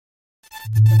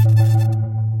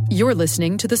You're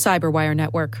listening to the Cyberwire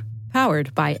Network,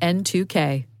 powered by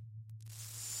N2K.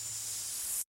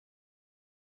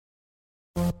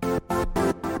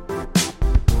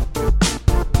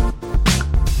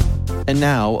 And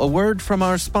now, a word from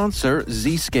our sponsor,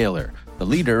 Zscaler, the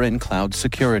leader in cloud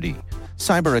security.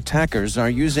 Cyber attackers are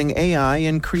using AI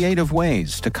in creative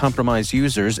ways to compromise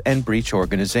users and breach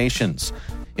organizations.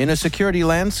 In a security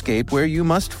landscape where you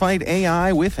must fight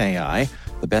AI with AI,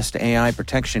 the best AI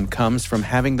protection comes from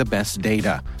having the best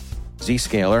data.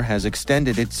 Zscaler has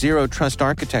extended its zero-trust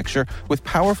architecture with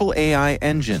powerful AI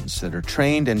engines that are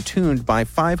trained and tuned by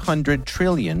 500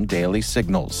 trillion daily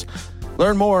signals.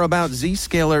 Learn more about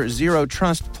Zscaler Zero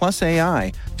Trust Plus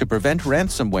AI to prevent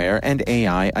ransomware and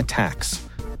AI attacks.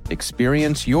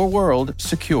 Experience your world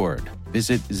secured.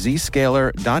 Visit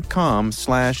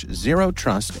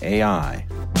zscaler.com/zerotrustai.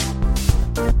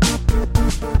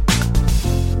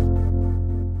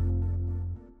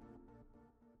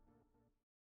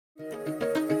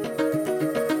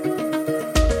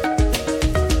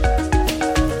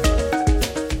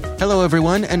 Hello,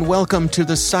 everyone, and welcome to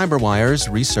the CyberWire's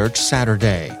Research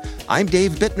Saturday. I'm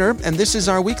Dave Bittner, and this is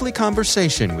our weekly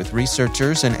conversation with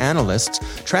researchers and analysts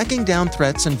tracking down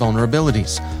threats and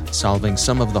vulnerabilities, solving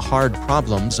some of the hard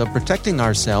problems of protecting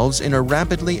ourselves in a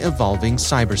rapidly evolving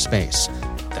cyberspace.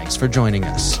 Thanks for joining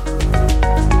us.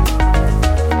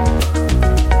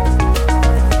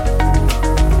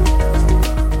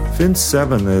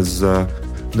 FIN7 is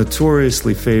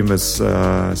notoriously famous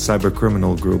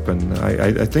cybercriminal group, and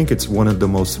I think it's one of the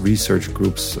most researched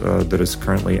groups that is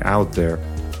currently out there.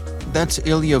 That's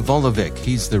Ilya Volovik.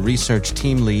 He's the research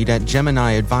team lead at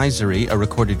Gemini Advisory, a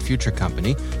recorded future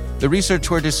company. The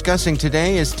research we're discussing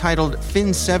today is titled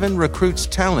FIN7 Recruits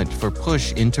Talent for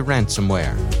Push into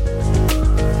Ransomware.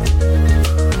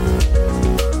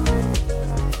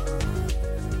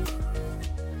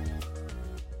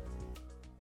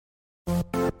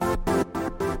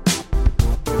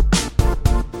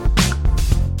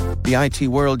 The IT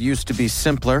world used to be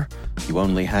simpler. You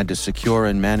only had to secure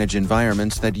and manage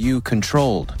environments that you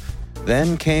controlled.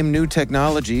 Then came new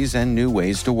technologies and new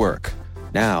ways to work.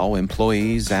 Now,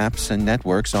 employees, apps, and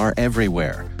networks are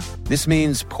everywhere. This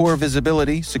means poor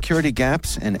visibility, security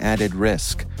gaps, and added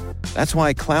risk. That's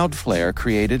why Cloudflare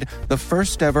created the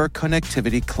first-ever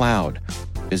connectivity cloud.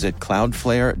 Visit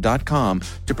cloudflare.com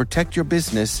to protect your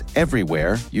business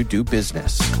everywhere you do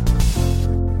business.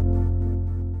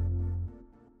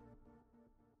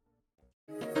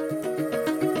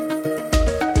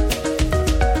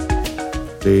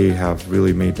 They have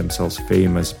really made themselves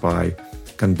famous by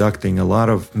conducting a lot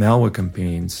of malware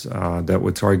campaigns that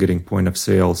were targeting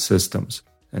point-of-sale systems.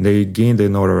 And they gained their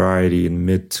notoriety in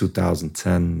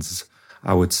mid-2010s,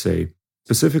 I would say.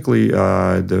 Specifically,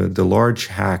 the large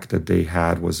hack that they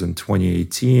had was in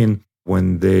 2018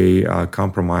 when they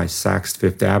compromised Saks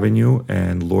Fifth Avenue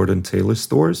and Lord & Taylor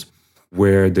stores,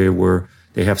 where they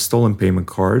have stolen payment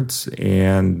cards,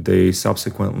 and they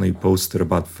subsequently posted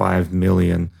about 5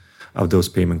 million of those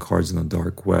payment cards in the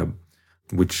dark web,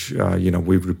 which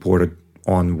we've reported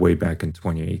on way back in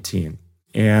 2018.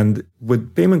 And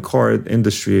with payment card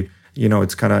industry,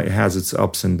 it has its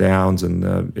ups and downs, and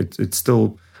it's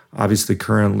still obviously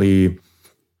currently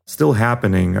still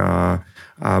happening.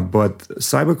 But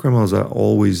cybercriminals are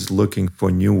always looking for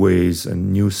new ways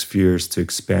and new spheres to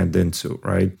expand into,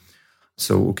 right?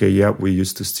 So, we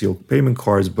used to steal payment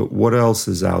cards, but what else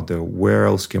is out there? Where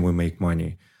else can we make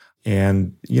money?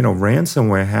 And,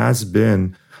 ransomware has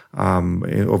been,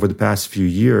 over the past few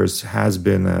years, has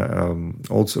been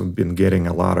also been getting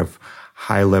a lot of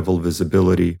high-level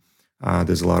visibility.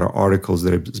 There's a lot of articles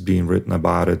that are being written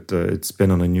about it. It's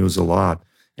been on the news a lot.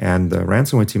 And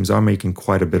ransomware teams are making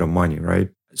quite a bit of money,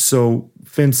 right? So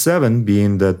FIN7,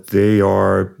 being that they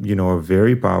are, a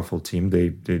very powerful team,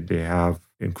 they have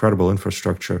incredible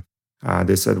infrastructure.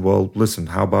 They said, well, listen,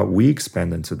 how about we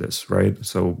expand into this, right?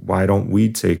 So why don't we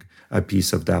take a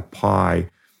piece of that pie?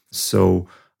 So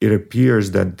it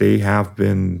appears that they have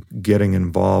been getting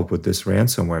involved with this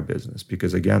ransomware business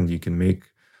because, again, you can make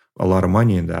a lot of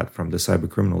money in that from the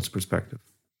cybercriminals perspective.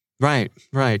 Right.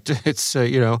 It's,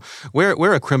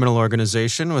 we're a criminal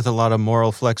organization with a lot of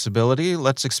moral flexibility.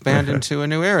 Let's expand into a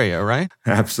new area, right?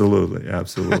 Absolutely.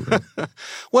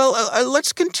 Well,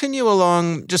 let's continue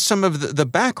along just some of the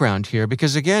background here,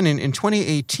 because again, in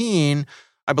 2018,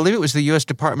 I believe it was the U.S.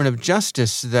 Department of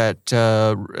Justice that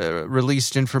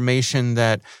released information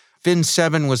that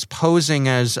FIN7 was posing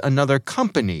as another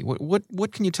company.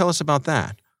 What can you tell us about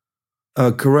that?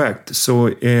 Correct. So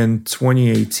in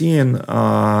 2018,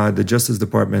 the Justice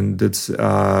Department did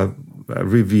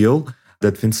reveal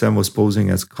that FIN7 was posing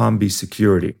as Combi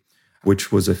Security.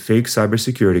 which was a fake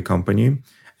cybersecurity company.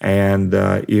 And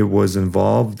it was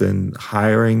involved in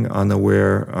hiring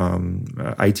unaware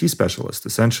IT specialists,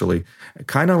 essentially,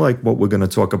 kind of like what we're going to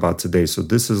talk about today. So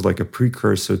this is like a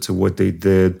precursor to what they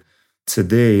did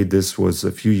today. This was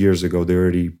a few years ago. They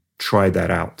already tried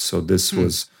that out. So this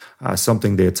was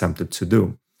something they attempted to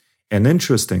do. And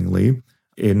interestingly,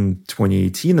 in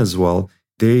 2018 as well,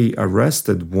 they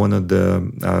arrested one of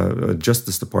the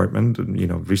Justice Department,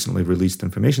 recently released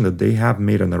information that they have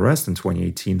made an arrest in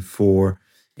 2018 for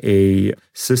a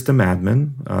system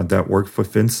admin that worked for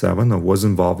FIN7 or was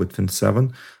involved with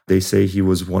FIN7. They say he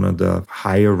was one of the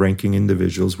higher ranking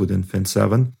individuals within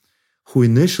FIN7 who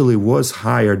initially was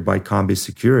hired by Combi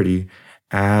Security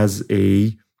as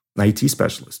a IT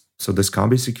specialist. So this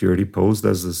Combi Security posed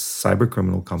as a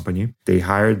cybercriminal company. They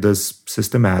hired this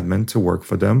system admin to work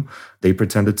for them. They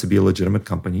pretended to be a legitimate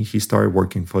company. He started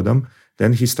working for them.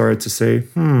 Then he started to say,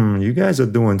 you guys are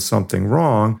doing something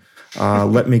wrong.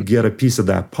 Let me get a piece of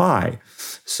that pie.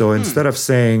 So instead of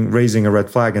raising a red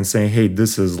flag and saying, hey,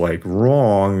 this is like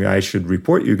wrong, I should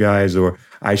report you guys, or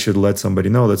I should let somebody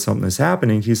know that something is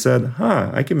happening, he said,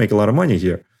 I can make a lot of money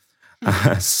here.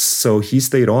 So he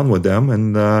stayed on with them,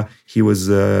 and he was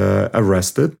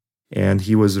arrested, and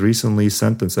he was recently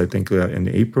sentenced, I think in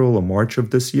April or March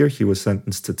of this year, he was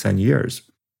sentenced to 10 years.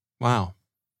 Wow.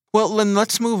 Well, then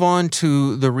let's move on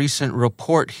to the recent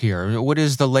report here. What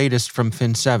is the latest from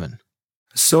FIN7?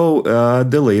 So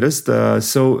the latest,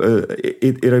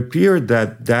 it appeared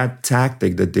that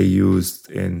tactic that they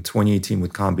used in 2018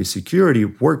 with Combi Security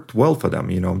worked well for them.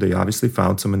 They obviously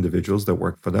found some individuals that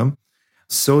worked for them.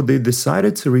 So they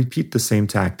decided to repeat the same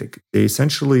tactic. They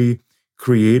essentially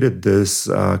created this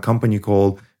company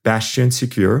called Bastion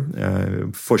Secure,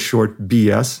 for short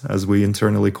BS, as we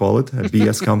internally call it, a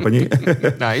BS company.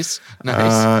 Nice.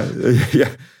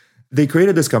 Yeah. They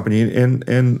created this company,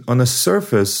 and on the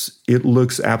surface, it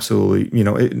looks absolutely,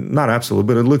 not absolute,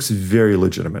 but it looks very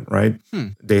legitimate, right?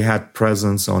 They had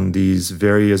presence on these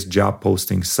various job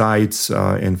posting sites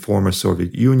in former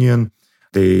Soviet Union.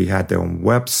 They had their own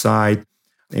website,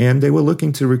 and they were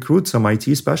looking to recruit some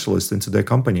IT specialists into their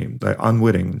company,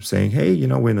 unwitting, saying, hey,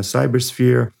 we're in a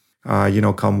cybersphere,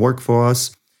 come work for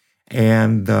us.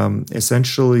 And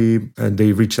essentially,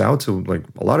 they reached out to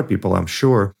a lot of people, I'm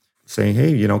sure, saying,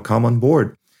 hey, come on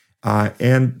board.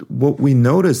 And what we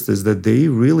noticed is that they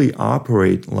really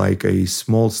operate like a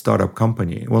small startup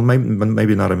company. Well,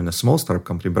 maybe not even a small startup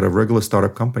company, but a regular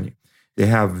startup company. They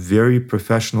have very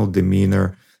professional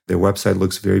demeanor. Their website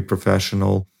looks very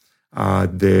professional.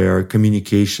 Their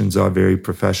communications are very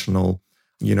professional.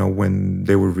 When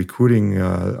they were recruiting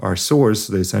our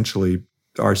source,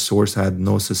 our source had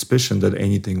no suspicion that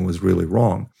anything was really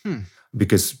wrong.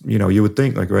 Because, you would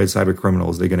think cyber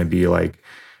criminals, they're going to be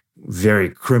very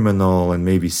criminal and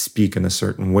maybe speak in a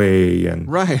certain way and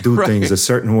do things a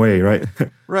certain way, right?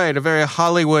 Right. A very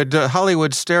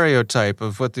Hollywood stereotype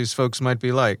of what these folks might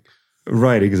be like.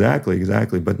 Right.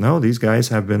 Exactly. But no, these guys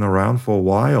have been around for a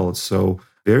while. So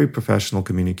very professional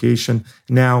communication.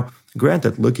 Now,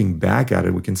 granted, looking back at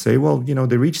it, we can say, well,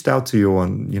 they reached out to you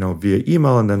on, via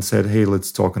email and then said, hey,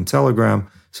 let's talk on Telegram.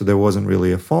 So there wasn't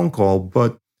really a phone call,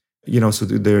 but so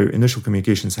their initial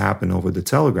communications happen over the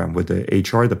Telegram with the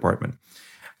HR department.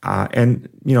 And,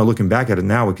 looking back at it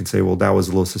now, we can say, well, that was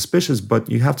a little suspicious, but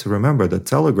you have to remember that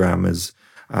Telegram is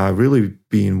really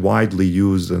being widely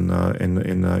used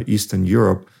in Eastern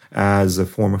Europe as a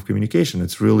form of communication.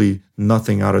 It's really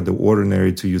nothing out of the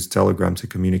ordinary to use Telegram to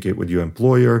communicate with your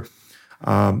employer.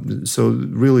 So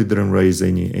really didn't raise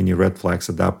any red flags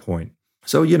at that point.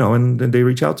 So, and then they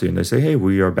reach out to you and they say, hey,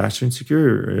 we are Bastion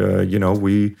Secure.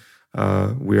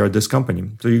 We are this company.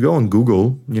 So you go on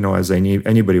Google, as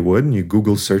anybody would, and you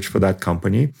Google search for that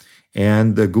company.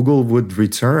 And Google would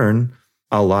return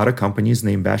a lot of companies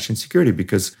named Bastion Security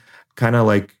because kind of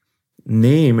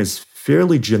name is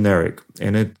fairly generic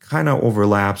and it kind of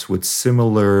overlaps with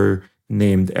similar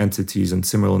named entities and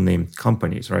similar named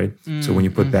companies, right? So when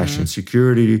you put Bastion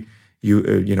Security,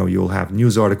 you'll have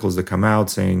news articles that come out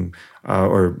saying,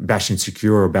 or Bastion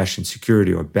Secure or Bastion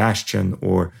Security or Bastion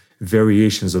or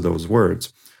variations of those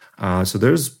words. So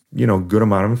there's, good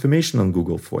amount of information on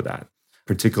Google for that.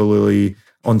 Particularly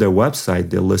on their website,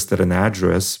 they listed an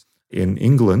address in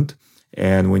England.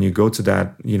 And when you go to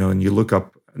that, and you look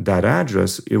up that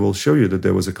address, it will show you that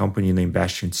there was a company named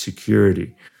Bastion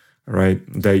Security, right?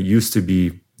 That used to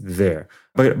be there.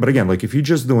 But again, if you're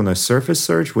just doing a surface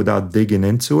search without digging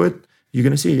into it, you're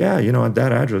going to see, at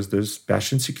that address, there's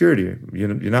Bastion Security.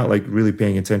 You're not really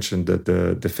paying attention that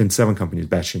the FIN7 company is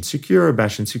Bastion Secure,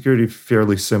 Bastion Security,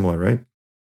 fairly similar, right?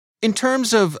 In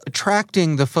terms of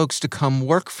attracting the folks to come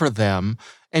work for them,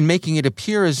 and making it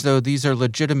appear as though these are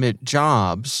legitimate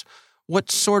jobs. What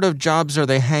sort of jobs are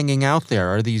they hanging out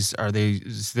there? Do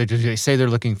they say they're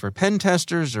looking for pen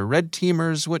testers or red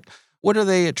teamers? What are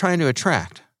they trying to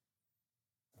attract?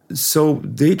 So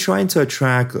they're trying to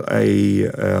attract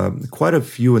quite a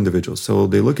few individuals. So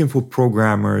they're looking for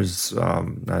programmers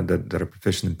that are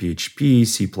proficient in PHP,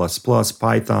 C++,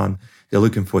 Python. They're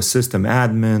looking for system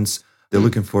admins. They're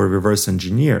looking for reverse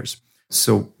engineers.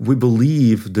 So we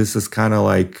believe this is kind of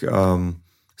like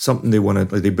something they want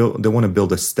to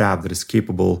build a staff that is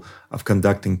capable of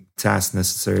conducting tasks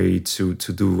necessary to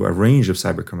do a range of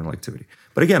cybercriminal activity.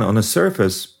 But again, on the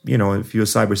surface, if you're a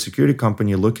cybersecurity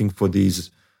company looking for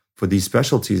these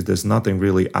specialties, there's nothing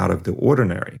really out of the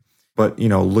ordinary. But,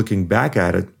 looking back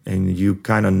at it and you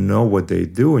kind of know what they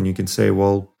do, and you can say,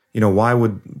 well, why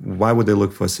would they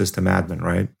look for a system admin,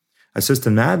 right? A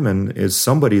system admin is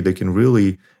somebody that can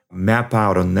really map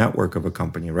out a network of a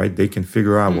company, right? They can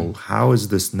figure out, well, how is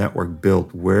this network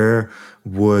built? Where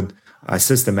would a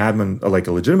system admin, like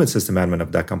a legitimate system admin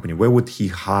of that company, where would he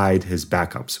hide his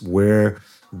backups? Where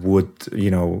would,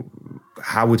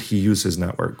 how would he use his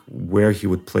network? Where he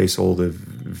would place all the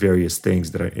various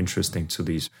things that are interesting to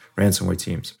these ransomware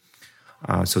teams.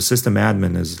 So system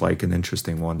admin is like an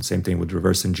interesting one. Same thing with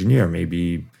reverse engineer.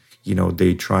 Maybe,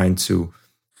 they trying to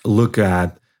look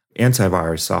at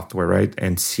antivirus software, right?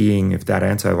 And seeing if that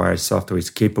antivirus software is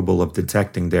capable of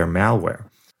detecting their malware.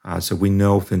 So we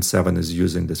know FIN7 is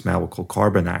using this malware called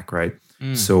Carbonac, right?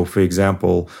 So, for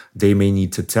example, they may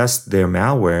need to test their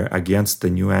malware against the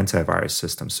new antivirus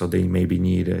system. So they maybe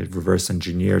need a reverse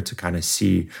engineer to kind of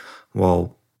see,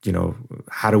 well,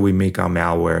 how do we make our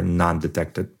malware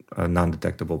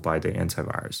non-detectable by the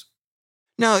antivirus?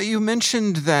 Now, you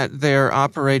mentioned that they're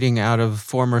operating out of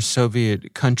former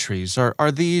Soviet countries.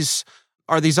 Are these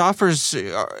offers,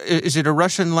 is it a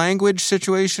Russian language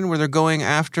situation where they're going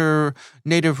after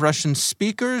native Russian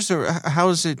speakers, or how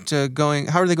is it going?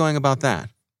 How are they going about that?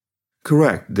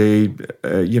 Correct. They,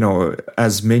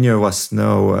 as many of us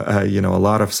know, a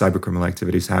lot of cybercriminal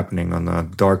activity is happening on the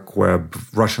dark web,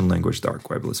 Russian language dark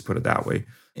web, let's put it that way.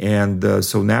 And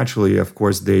so naturally, of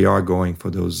course, they are going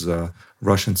for those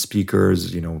Russian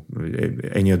speakers.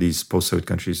 Any of these post-Soviet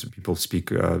countries, people speak,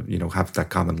 have that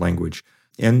common language.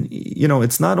 And,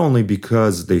 it's not only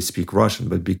because they speak Russian,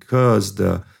 but because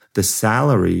the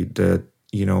salary that,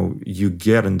 you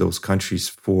get in those countries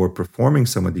for performing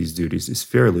some of these duties is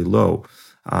fairly low.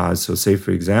 So say,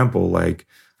 for example, like,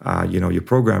 your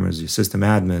programmers, your system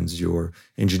admins, your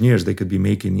engineers, they could be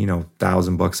making,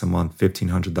 $1,000 a month,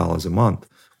 $1,500 a month,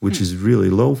 which is really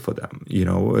low for them,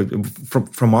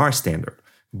 from our standard.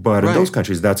 But in those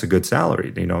countries, that's a good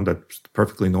salary, that's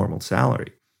perfectly normal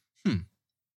salary.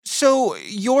 So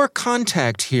your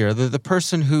contact here, the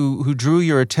person who drew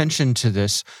your attention to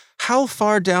this, how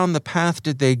far down the path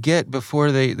did they get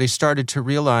before they started to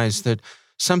realize that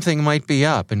something might be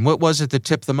up? And what was it that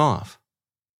tipped them off?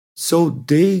 So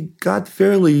they got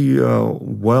fairly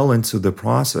well into the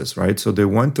process, right? So they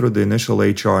went through the initial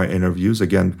HR interviews,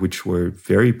 again, which were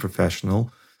very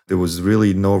professional. There was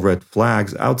really no red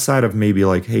flags outside of maybe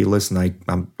like, hey, listen,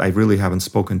 I really haven't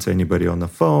spoken to anybody on the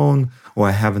phone, or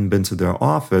I haven't been to their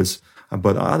office,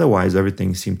 but otherwise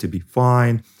everything seemed to be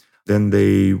fine. Then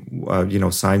they,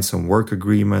 signed some work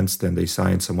agreements. Then they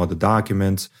signed some other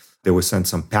documents. They were sent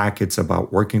some packets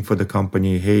about working for the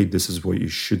company. Hey, this is what you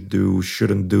should do,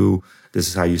 shouldn't do. This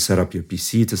is how you set up your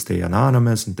PC to stay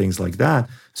anonymous and things like that.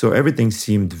 So everything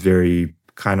seemed very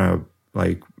kind of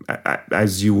like,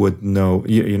 as you would know,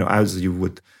 as you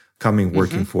would coming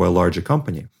working for a larger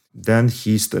company. Then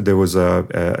there was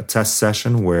a test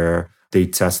session where they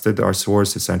tested our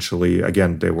source. Essentially,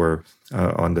 again, they were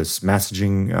on this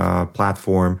messaging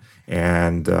platform,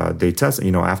 and they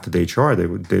tested. After the HR,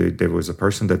 there was a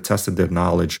person that tested their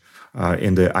knowledge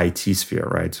in the IT sphere,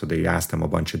 right? So they asked them a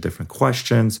bunch of different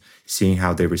questions, seeing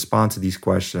how they respond to these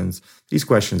questions. These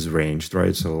questions ranged,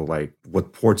 right? So like,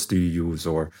 what ports do you use,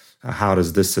 or how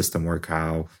does this system work?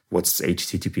 What's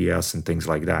HTTPS and things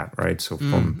like that, right? So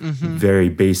from very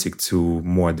basic to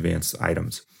more advanced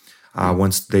items.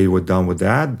 Once they were done with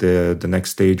that, the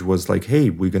next stage was like, hey,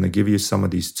 we're going to give you some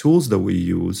of these tools that we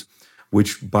use,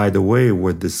 which, by the way,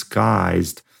 were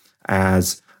disguised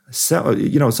as, some of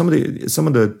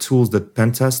the tools that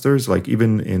pen testers, like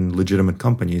even in legitimate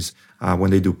companies,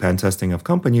 when they do pen testing of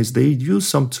companies, they use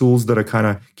some tools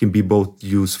that can be both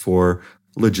used for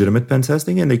legitimate pen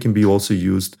testing, and they can be also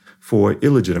used for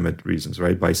illegitimate reasons,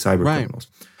 right, by cybercriminals.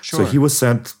 Right. Sure. So he was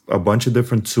sent a bunch of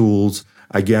different tools.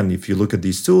 Again, if you look at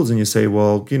these tools and you say,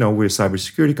 well, we're a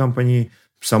cybersecurity company,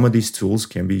 some of these tools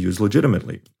can be used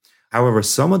legitimately. However,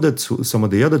 some of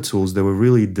the other tools, they were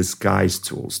really disguised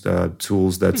tools. The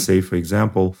tools that say, for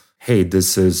example, hey,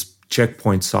 this is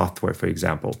Checkpoint Software, for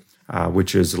example,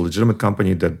 which is a legitimate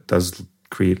company that does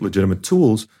create legitimate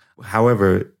tools.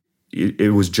 However,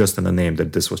 it was just in the name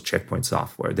that this was Checkpoint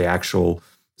Software. The actual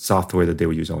software that they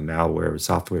were using, malware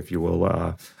software, if you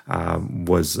will,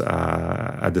 was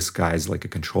a disguise, like a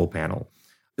control panel.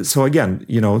 So again,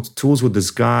 tools with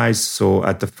disguise. So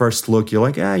at the first look, you're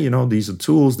like, these are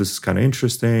tools. This is kind of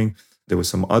interesting. There were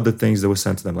some other things that were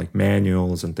sent to them, like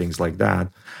manuals and things like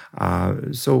that.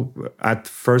 So at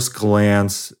first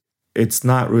glance, it's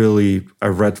not really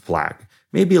a red flag.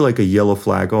 Maybe like a yellow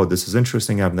flag. Oh, this is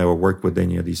interesting. I've never worked with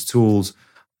any of these tools.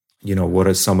 What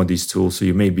are some of these tools? So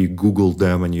you maybe Google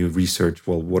them and you research,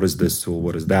 well, what is this tool?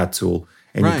 What is that tool?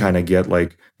 And you kind of get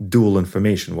like dual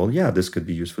information. Well, yeah, this could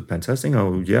be used for pen testing.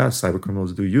 Oh, yeah,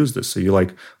 cybercriminals do use this. So you're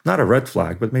like, not a red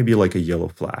flag, but maybe like a yellow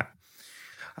flag.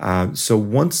 So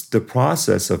once the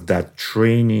process of that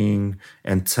training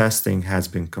and testing has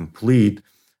been complete,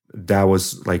 that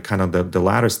was like kind of the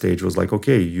latter stage was like,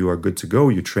 okay, you are good to go.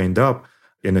 You trained up.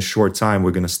 In a short time,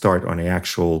 we're going to start on an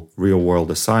actual real world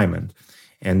assignment.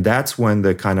 And that's when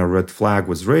the kind of red flag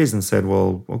was raised and said,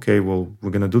 well, okay, we're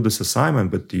going to do this assignment,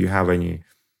 but do you have any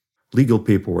legal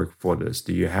paperwork for this?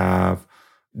 Do you have,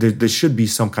 there should be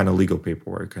some kind of legal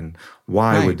paperwork and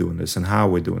why we're doing this and how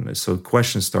we're doing this. So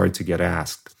questions started to get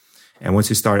asked. And once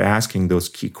you start asking those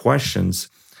key questions,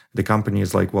 the company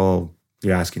is like, well,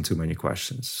 you're asking too many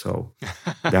questions. So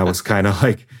that was kind of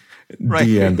like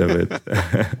the end of it.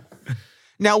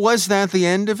 Now, was that the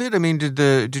end of it? I mean,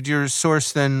 did your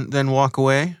source then walk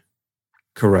away?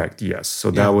 Correct. Yes.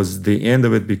 So that was the end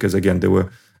of it because again,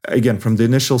 from the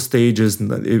initial stages,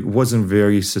 it wasn't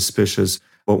very suspicious.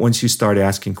 But once you start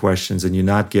asking questions and you're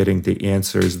not getting the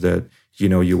answers that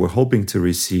you were hoping to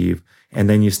receive, and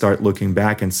then you start looking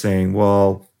back and saying,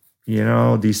 well,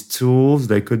 these tools,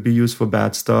 they could be used for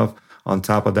bad stuff. On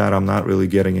top of that, I'm not really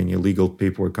getting any legal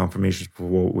paperwork confirmation for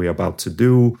what we're about to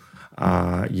do.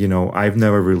 I've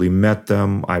never really met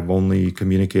them. I've only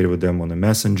communicated with them on the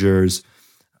messengers.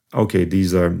 Okay,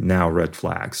 these are now red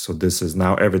flags. So this is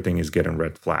now everything is getting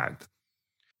red flagged.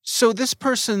 So this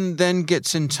person then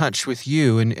gets in touch with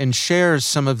you and shares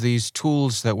some of these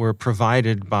tools that were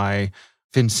provided by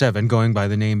FIN7, going by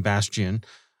the name Bastion.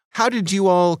 How did you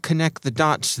all connect the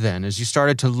dots then as you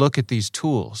started to look at these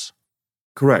tools?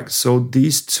 Correct. So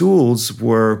these tools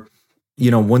were,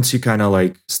 once you kind of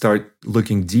like start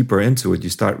looking deeper into it, you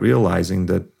start realizing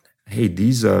that, hey,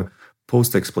 these are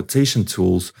post-exploitation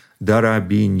tools that are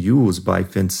being used by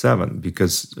FIN7.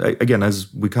 Because again,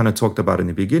 as we kind of talked about in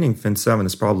the beginning, FIN7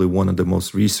 is probably one of the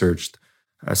most researched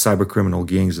cybercriminal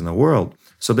gangs in the world.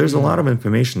 So there's a lot of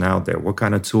information out there. What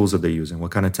kind of tools are they using?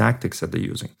 What kind of tactics are they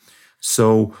using?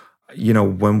 So,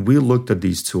 when we looked at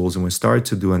these tools and we started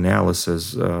to do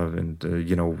analysis,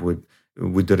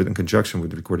 we did it in conjunction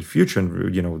with Recorded Future,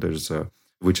 and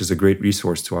which is a great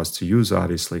resource to us to use.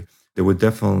 Obviously, there were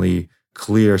definitely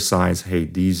clear signs. Hey,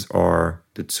 these are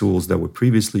the tools that were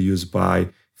previously used by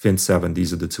FIN7.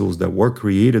 These are the tools that were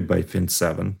created by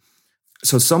FIN7.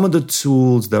 So some of the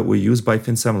tools that were used by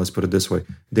FIN7, let's put it this way,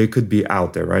 they could be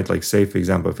out there, right? Like say, for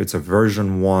example, if it's a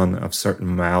version 1 of certain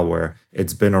malware,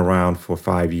 it's been around for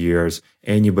 5 years,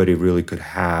 anybody really could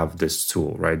have this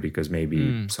tool, right? Because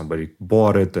maybe somebody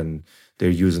bought it and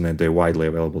they're using it, they're widely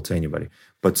available to anybody.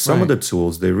 But some of the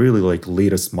tools, they're really like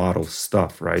latest model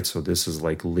stuff, right? So this is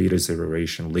like latest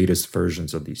iteration, latest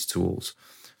versions of these tools.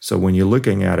 So when you're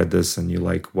looking at this and you're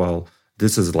like, well,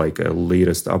 this is like a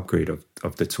latest upgrade of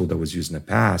the tool that was used in the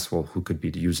past. Well, who could be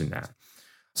using that?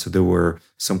 So there were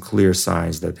some clear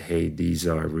signs that, hey, these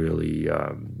are really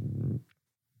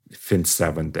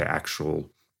FIN7, the actual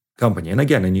company. And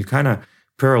again, and you kind of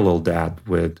parallel that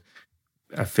with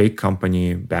a fake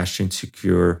company, Bastion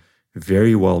Secure,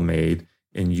 very well made,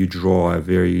 and you draw a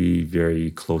very, very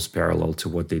close parallel to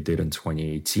what they did in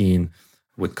 2018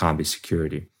 with Combi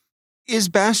Security. Is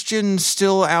Bastion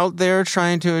still out there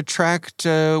trying to attract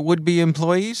would-be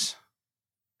employees?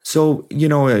 So,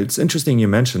 it's interesting you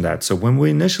mentioned that. So when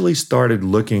we initially started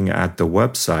looking at the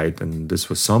website, and this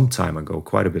was some time ago,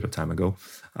 quite a bit of time ago,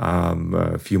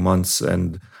 a few months,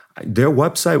 and their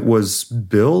website was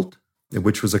built,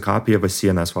 which was a copy of a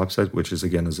CNS website, which is,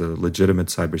 again, is a legitimate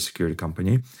cybersecurity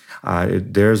company.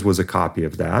 Theirs was a copy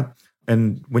of that.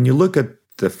 And when you look at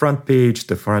the front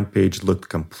page looked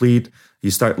complete.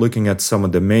 You start looking at some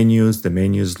of the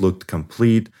menus looked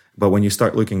complete. But when you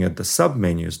start looking at the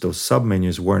submenus, those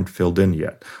submenus weren't filled in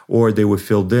yet. Or they were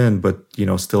filled in, but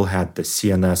still had the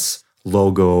CNS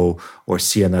logo or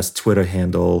CNS Twitter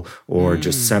handle or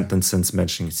just sentences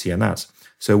mentioning CNS.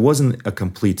 So it wasn't a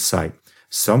complete site.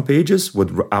 Some pages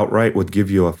would give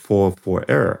you a 404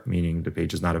 error, meaning the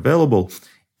page is not available.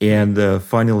 And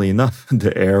funnily enough,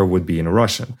 the error would be in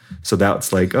Russian. So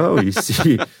that's like, oh, you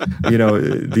see,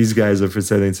 these guys are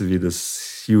pretending to be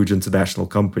this huge international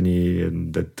company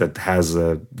and that has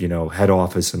a, head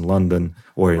office in London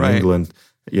or in England.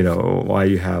 Why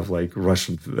you have like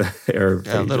Russian error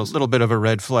pages. Yeah, a little bit of a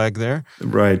red flag there.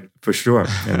 Right, for sure.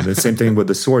 And the same thing with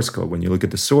the source code. When you look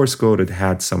at the source code, it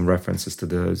had some references to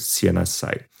the CNS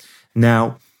site.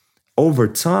 Now, over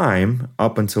time,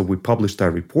 up until we published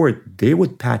that report, they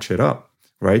would patch it up,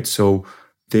 right? So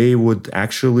they would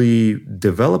actually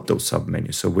develop those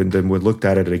submenus. So when we looked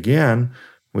at it again,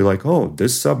 we're like, oh,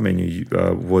 this submenu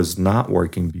was not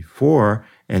working before,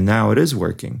 and now it is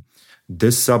working.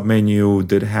 This submenu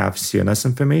did have CNS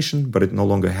information, but it no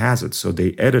longer has it. So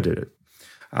they edited it.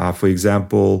 For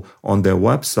example, on their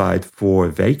website for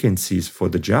vacancies for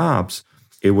the jobs,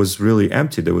 it was really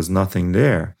empty. There was nothing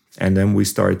there. And then we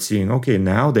started seeing, okay,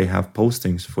 now they have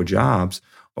postings for jobs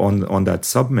on that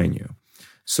submenu.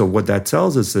 So what that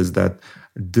tells us is that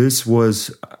this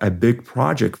was a big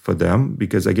project for them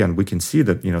because, again, we can see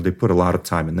that, they put a lot of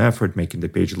time and effort making the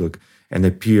page look and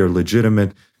appear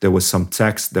legitimate. There was some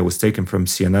text that was taken from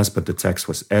CNS, but the text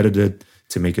was edited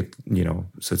to make it,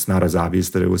 so it's not as obvious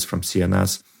that it was from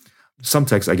CNS. Some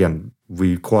text, again,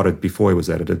 we caught it before it was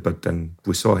edited, but then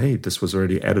we saw, hey, this was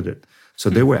already edited. So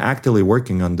they were actively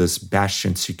working on this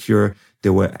Bastion Secure. They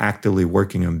were actively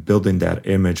working on building that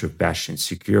image of Bastion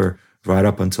Secure right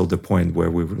up until the point where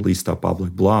we released our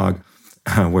public blog,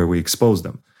 where we exposed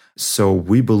them. So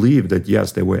we believe that,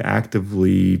 yes, they were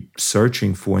actively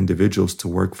searching for individuals to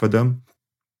work for them.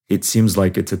 It seems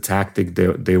like it's a tactic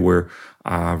they were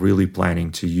really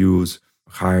planning to use,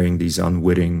 hiring these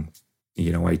unwitting,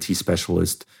 IT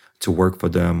specialists to work for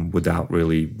them without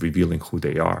really revealing who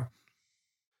they are.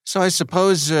 So I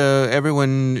suppose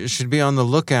everyone should be on the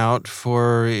lookout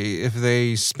for if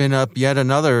they spin up yet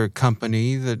another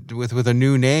company that with a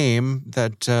new name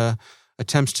that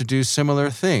attempts to do similar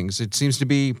things. It seems to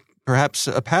be perhaps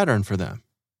a pattern for them.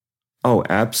 Oh,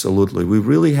 absolutely. We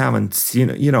really haven't seen,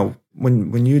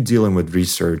 when you're dealing with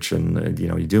research and,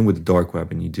 you're dealing with the dark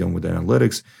web and you're dealing with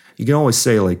analytics, you can always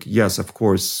say like, yes, of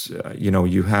course,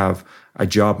 you have a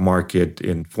job market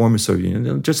in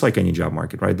pharmaceutical, just like any job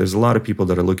market, right? There's a lot of people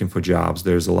that are looking for jobs.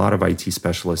 There's a lot of IT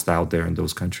specialists out there in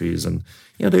those countries and,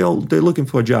 they're looking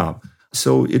for a job.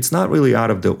 So it's not really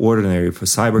out of the ordinary for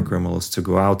cybercriminals to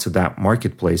go out to that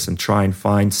marketplace and try and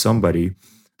find somebody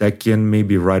that can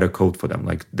maybe write a code for them.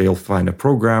 Like they'll find a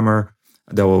programmer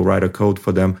that will write a code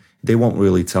for them. They won't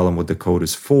really tell them what the code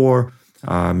is for.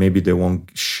 Maybe they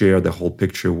won't share the whole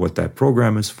picture of what that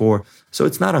program is for. So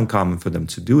it's not uncommon for them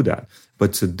to do that.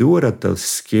 But to do it at the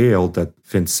scale that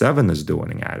FIN7 is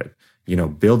doing at it,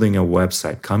 building a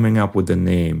website, coming up with a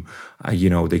name,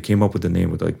 they came up with a name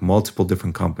with like multiple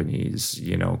different companies,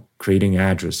 creating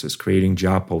addresses, creating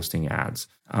job posting ads.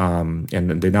 And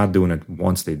they're not doing it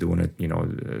once, they're doing it,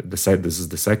 this is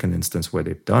the second instance where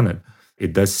they've done it.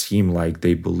 It does seem like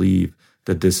they believe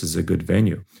that this is a good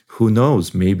venue. Who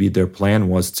knows? Maybe their plan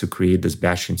was to create this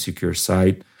Bastion Secure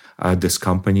site, this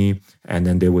company, and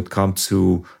then they would come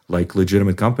to like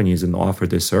legitimate companies and offer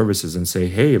their services and say,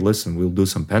 hey, listen, we'll do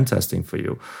some pen testing for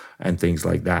you and things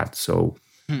like that. So,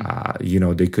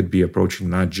 they could be approaching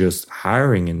not just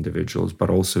hiring individuals,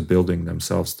 but also building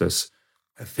themselves this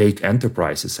fake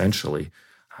enterprise, essentially.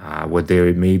 What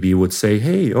they maybe would say,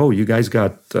 hey, you guys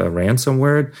got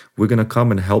ransomware. We're going to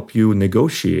come and help you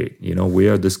negotiate. We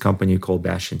are this company called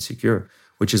Bastion Secure,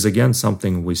 which is, again,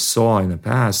 something we saw in the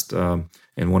past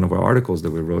in one of our articles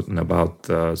that we wrote about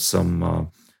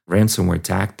some ransomware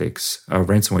tactics,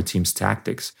 ransomware team's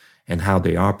tactics and how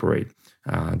they operate.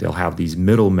 They'll have these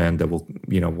middlemen that will,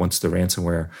 once the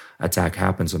ransomware attack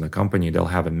happens on the company, they'll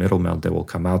have a middleman that will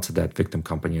come out to that victim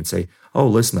company and say, oh,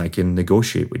 listen, I can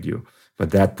negotiate with you.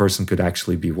 But that person could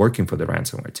actually be working for the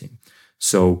ransomware team.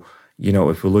 So,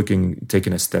 if we're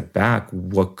taking a step back,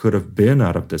 what could have been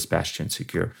out of this Bastion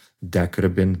Secure? That could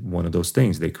have been one of those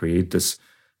things. They create this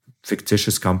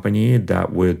fictitious company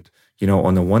that would,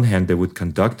 on the one hand, they would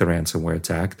conduct the ransomware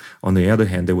attack. On the other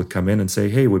hand, they would come in and say,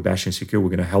 hey, we're Bastion Secure. We're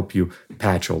going to help you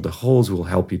patch all the holes. We'll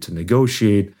help you to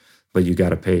negotiate, but you got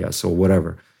to pay us or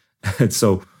whatever. And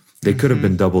so they could have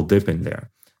been double dipping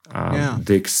there.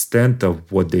 The extent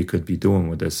of what they could be doing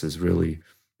with this is really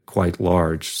quite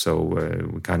large. So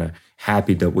we're kind of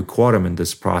happy that we caught them in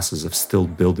this process of still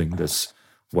building this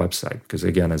website. Because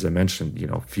again, as I mentioned,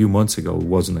 a few months ago, it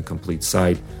wasn't a complete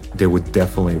site. They were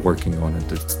definitely working on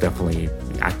it. It's definitely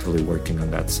actively working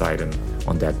on that site and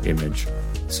on that image.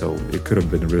 So it could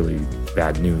have been really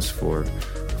bad news for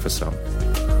some.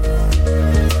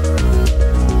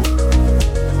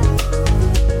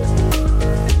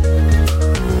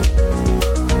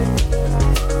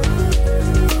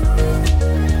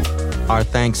 Our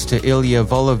thanks to Ilya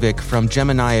Volovik from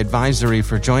Gemini Advisory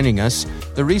for joining us.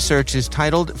 The research is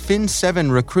titled FIN7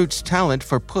 Recruits Talent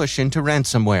for Push into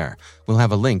Ransomware. We'll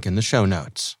have a link in the show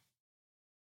notes.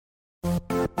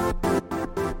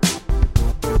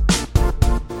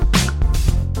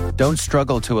 Don't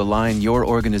struggle to align your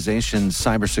organization's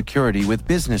cybersecurity with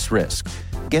business risk.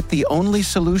 Get the only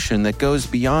solution that goes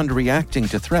beyond reacting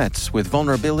to threats with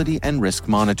vulnerability and risk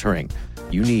monitoring.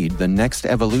 You need the next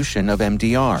evolution of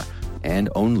MDR, and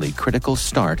only Critical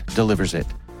Start delivers it.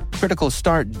 Critical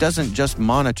Start doesn't just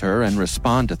monitor and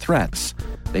respond to threats.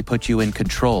 They put you in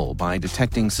control by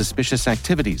detecting suspicious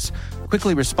activities,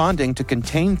 quickly responding to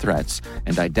contain threats,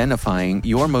 and identifying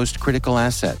your most critical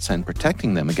assets and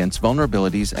protecting them against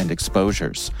vulnerabilities and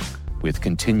exposures. With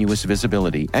continuous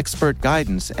visibility, expert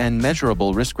guidance, and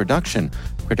measurable risk reduction,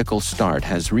 Critical Start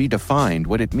has redefined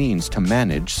what it means to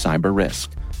manage cyber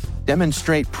risk.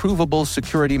 Demonstrate provable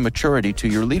security maturity to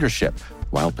your leadership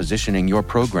while positioning your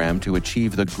program to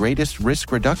achieve the greatest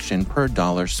risk reduction per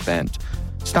dollar spent.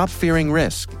 Stop fearing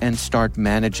risk and start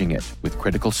managing it with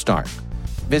Critical Start.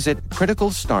 Visit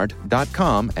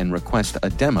criticalstart.com and request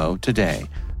a demo today.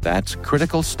 That's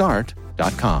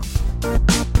criticalstart.com.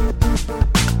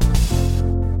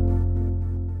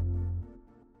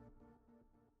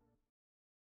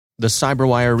 The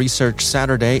CyberWire Research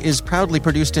Saturday is proudly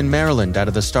produced in Maryland out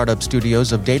of the startup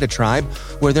studios of Data Tribe,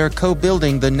 where they're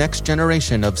co-building the next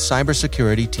generation of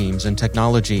cybersecurity teams and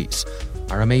technologies.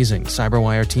 Our amazing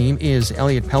CyberWire team is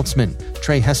Elliot Peltzman,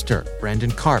 Trey Hester, Brandon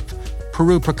Karp,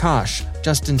 Puru Prakash,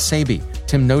 Justin Sabi,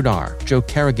 Tim Nodar, Joe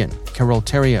Kerrigan, Carol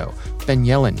Terrio, Ben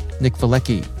Yellen, Nick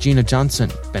Valecki, Gina Johnson,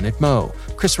 Bennett Moe,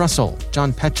 Chris Russell,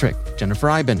 John Petrick, Jennifer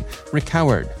Iben, Rick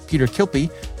Howard, Peter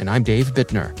Kilpie, and I'm Dave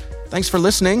Bittner. Thanks for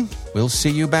listening. We'll see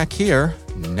you back here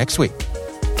next week.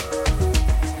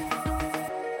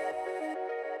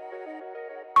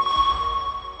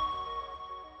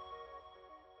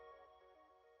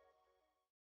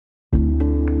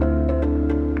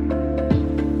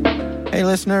 Hey,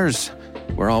 listeners.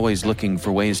 We're always looking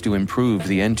for ways to improve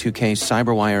the N2K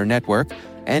CyberWire network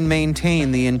and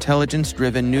maintain the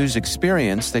intelligence-driven news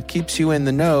experience that keeps you in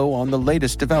the know on the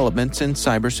latest developments in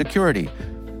cybersecurity.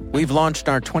 We've launched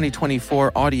our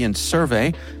 2024 audience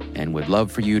survey and would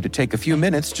love for you to take a few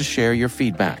minutes to share your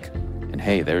feedback. And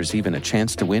hey, there's even a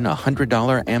chance to win a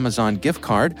 $100 Amazon gift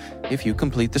card if you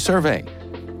complete the survey.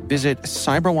 Visit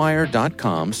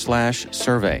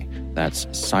cyberwire.com/survey. That's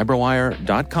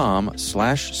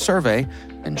cyberwire.com/survey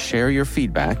and share your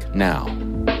feedback now.